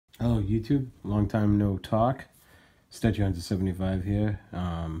Hello YouTube, long time no talk. Statue Hunter 75 here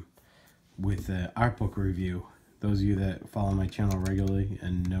with an art book review. Those of you that follow my channel regularly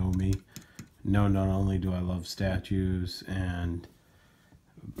and know me know not only do I love statues and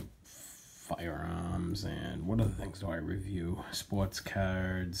firearms and what other things do I review? Sports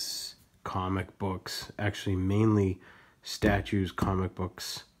cards, comic books, actually mainly statues, comic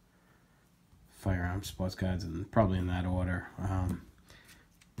books, firearms, sports cards, and probably in that order.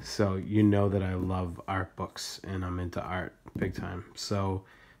 So you know that I love art books and I'm into art big time. So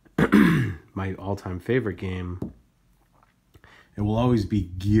my all-time favorite game, it will always be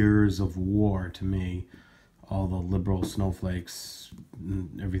Gears of War to me. All the liberal snowflakes,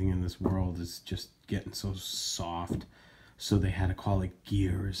 everything in this world is just getting so soft. So they had to call it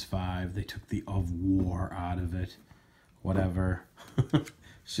Gears 5. They took the of war out of it. Whatever.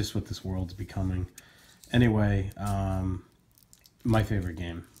 It's just what this world's becoming. Anyway, my favorite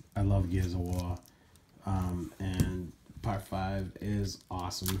game. I love Gears of War. And Part 5 is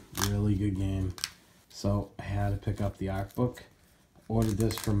awesome. Really good game. So I had to pick up the art book. Ordered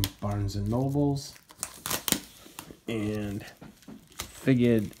this from Barnes & Nobles. And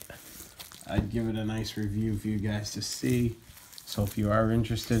figured I'd give it a nice review for you guys to see. So if you are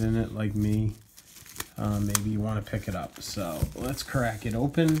interested in it like me, maybe you want to pick it up. So let's crack it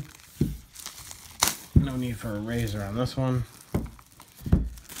open. No need for a razor on this one.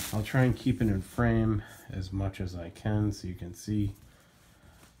 I'll try and keep it in frame as much as I can so you can see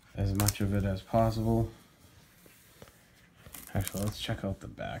as much of it as possible. Actually, let's check out the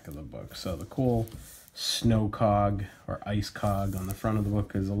back of the book. So the cool snow cog or ice cog on the front of the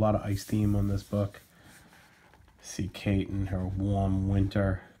book. There's a lot of ice theme on this book. See Kate in her warm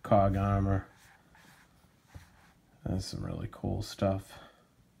winter cog armor. That's some really cool stuff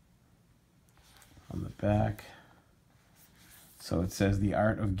on the back. So it says the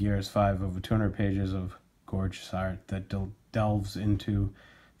art of Gears 5, over 200 pages of gorgeous art that delves into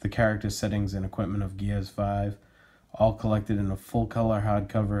the character settings and equipment of Gears 5, all collected in a full-color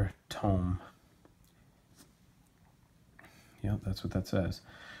hardcover tome. Yep, that's what that says.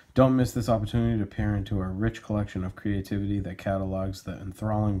 Don't miss this opportunity to peer into a rich collection of creativity that catalogs the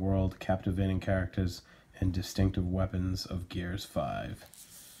enthralling world, captivating characters, and distinctive weapons of Gears 5.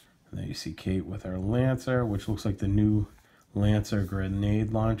 And there you see Kate with her Lancer, which looks like the new Lancer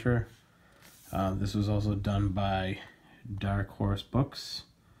grenade launcher. This was also done by DarkHorse Books.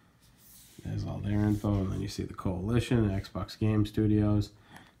 There's all their info, and then you see the Coalition, Xbox Game Studios.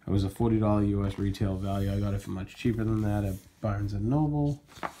 It was a $40 US retail value. I got it for much cheaper than that at Barnes & Noble.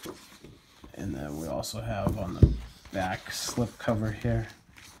 And then we also have on the back slip cover here,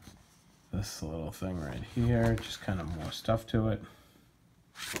 this little thing right here, just kind of more stuff to it.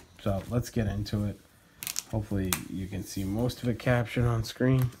 So let's get into it. Hopefully you can see most of it captured on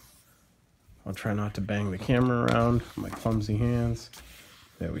screen. I'll try not to bang the camera around with my clumsy hands.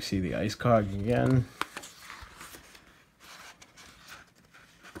 There we see the ice cog again.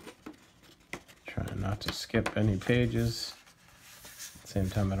 Trying not to skip any pages. At the same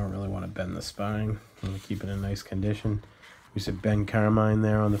time, I don't really want to bend the spine. I want to keep it in nice condition. We said Ben Carmine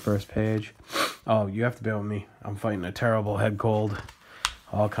there on the first page. Oh, you have to bear with me. I'm fighting a terrible head cold.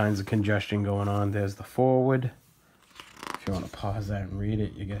 All kinds of congestion going on. There's the forward. If you want to pause that and read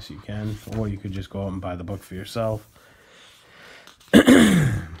it, I guess you can. Or you could just go out and buy the book for yourself.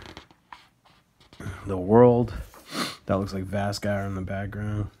 The world. That looks like Vasgar in the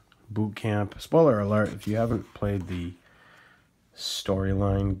background. Boot camp. Spoiler alert, if you haven't played the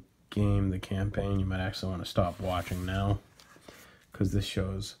storyline game, the campaign, you might actually want to stop watching now. Because this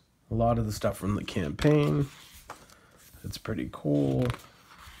shows a lot of the stuff from the campaign. It's pretty cool.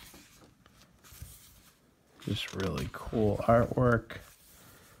 Just really cool artwork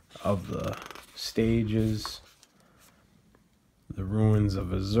of the stages. The ruins of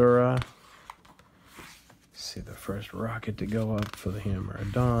Azura. See the first rocket to go up for the Hammer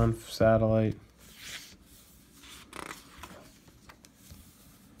of Dawn satellite.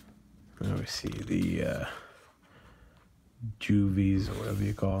 Now we see the juvies, or whatever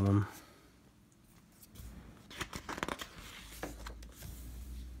you call them.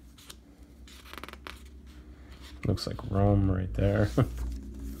 Looks like Rome right there.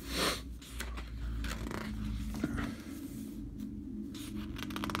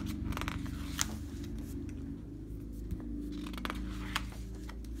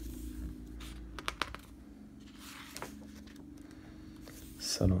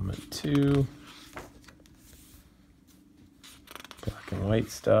 Settlement 2. Black and white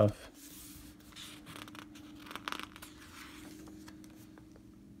stuff.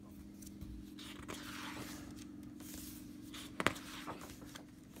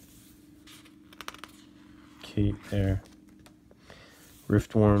 Kate there.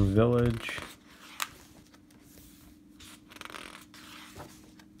 Riftworm Village.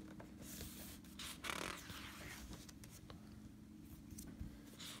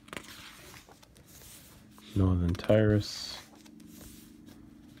 Northern Terrace.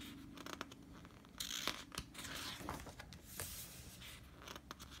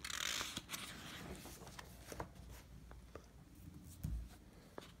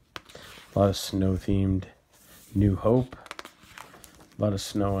 A lot of snow-themed New Hope. A lot of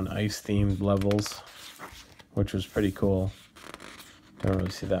snow and ice-themed levels, which was pretty cool. Don't really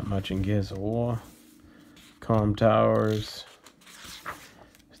see that much in Gears of War. Calm Towers.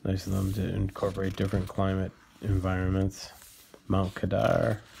 It's nice of them to incorporate different climate environments. Mount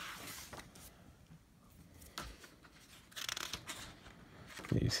Kadar.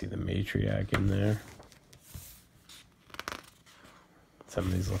 You see the matriarch in there. Some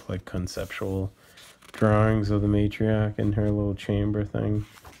of these look like conceptual drawings of the matriarch in her little chamber thing.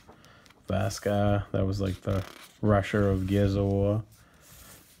 Vaska, that was like the rusher of Gears of War.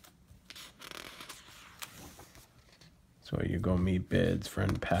 That's where you go meet Bid's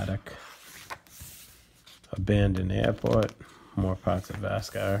friend Paddock. Abandoned Airport, more parts of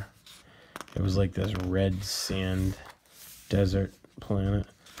Vaskar. It was like this red sand desert planet.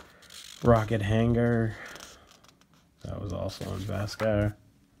 Rocket Hangar, that was also in Vaskar.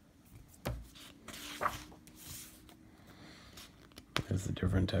 There's the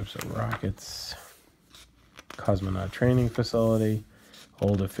different types of rockets. Cosmonaut Training Facility,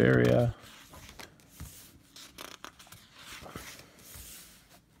 Old Etheria.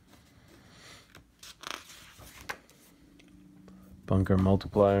 Bunker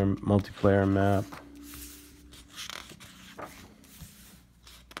multiplayer map.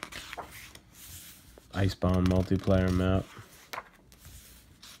 Icebound multiplayer map.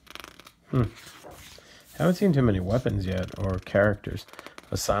 Haven't seen too many weapons yet or characters.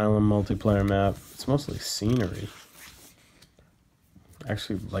 Asylum multiplayer map. It's mostly scenery. I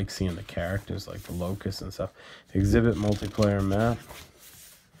actually like seeing the characters like the locusts and stuff. Exhibit multiplayer map.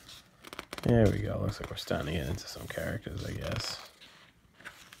 There we go. Looks like we're starting to get into some characters, I guess.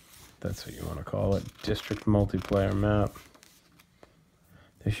 That's what you want to call it. District multiplayer map.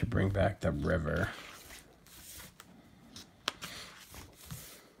 They should bring back the river.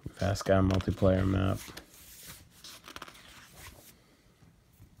 Vaska multiplayer map.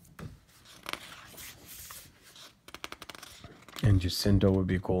 And Jacinto would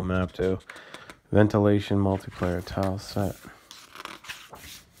be a cool map too. Ventilation multiplayer tile set.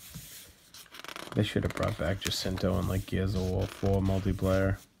 They should have brought back Jacinto and like Gears of War 4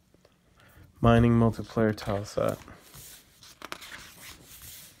 multiplayer. Mining multiplayer tile set.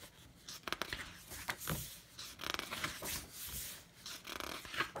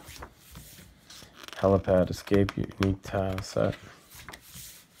 Helipad escape unique tile set.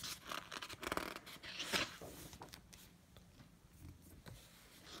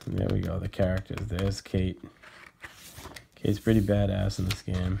 And there we go, the characters. There's Kate. Kate's pretty badass in this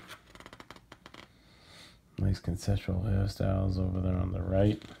game. Nice conceptual hairstyles over there on the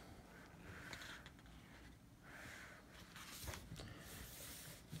right.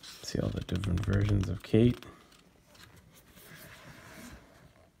 See all the different versions of Kate.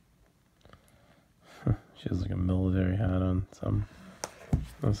 She has like a military hat on. Some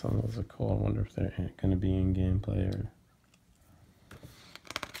of those are cool. I wonder if they're going to be in gameplay or.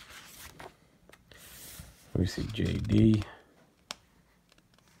 We see JD.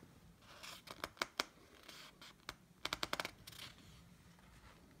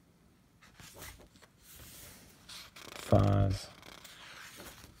 Foz.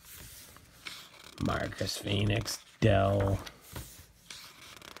 Marcus Phoenix. Dell.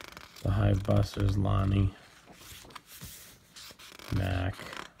 The Hive Busters. Lonnie. Mac.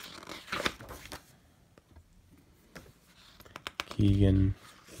 Keegan.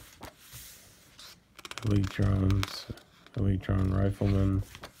 Elite Drones. Elite Drone Rifleman.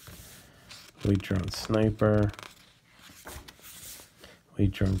 Elite Drone Sniper.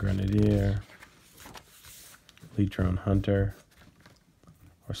 Elite Drone Grenadier. Elite Drone Hunter.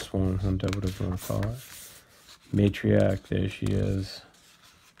 Or Swarm Hunter, whatever you want to call it. Matriarch, there she is.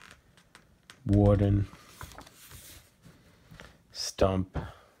 Warden. Stump.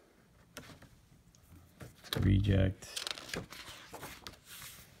 Reject.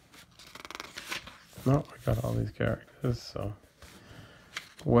 No, I got all these characters, so.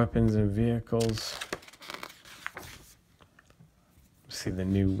 Weapons and vehicles. See the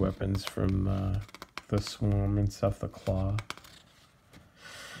new weapons from the Swarm and stuff, the Claw.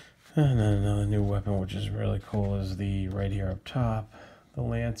 And then another new weapon, which is really cool, is the right here up top, the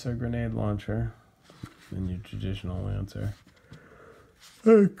Lancer grenade launcher. than your traditional Lancer.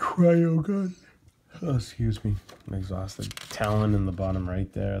 A cryo gun. Oh, excuse me. I'm exhausted. Talon in the bottom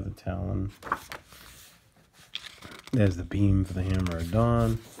right there. The Talon. There's the beam for the Hammer of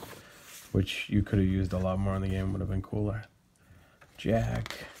Dawn, which you could have used a lot more in the game. Would have been cooler.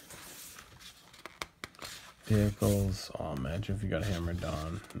 Jack. Vehicles. Oh, imagine if you got Hammer of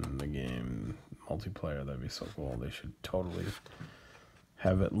Dawn in the game. Multiplayer. That'd be so cool. They should totally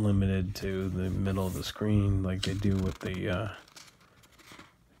have it limited to the middle of the screen like they do with the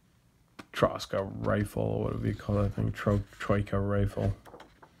Troika rifle, or whatever you call that thing, Troika rifle,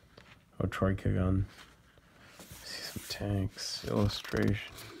 or Troika gun. See some tanks,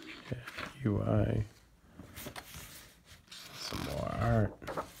 illustration, yeah, UI, some more art.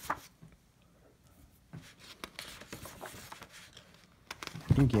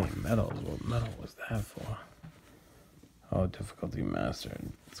 In-game medals, what medal was that for? Oh, difficulty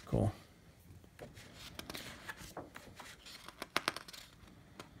mastered, it's cool.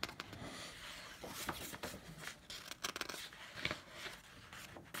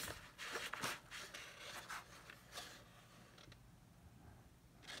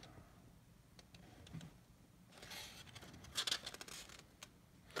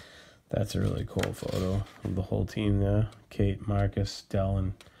 That's a really cool photo of the whole team there. Kate, Marcus, Dell,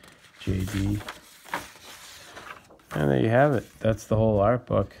 and JD. And there you have it. That's the whole art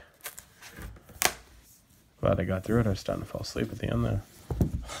book. Glad I got through it. I was starting to fall asleep at the end there.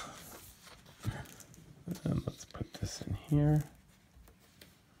 And let's put this in here.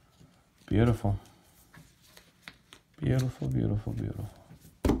 Beautiful. Beautiful, beautiful, beautiful.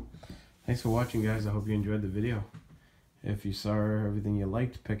 Thanks for watching, guys. I hope you enjoyed the video. If you saw everything you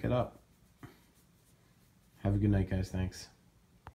liked, pick it up. Have a good night, guys. Thanks.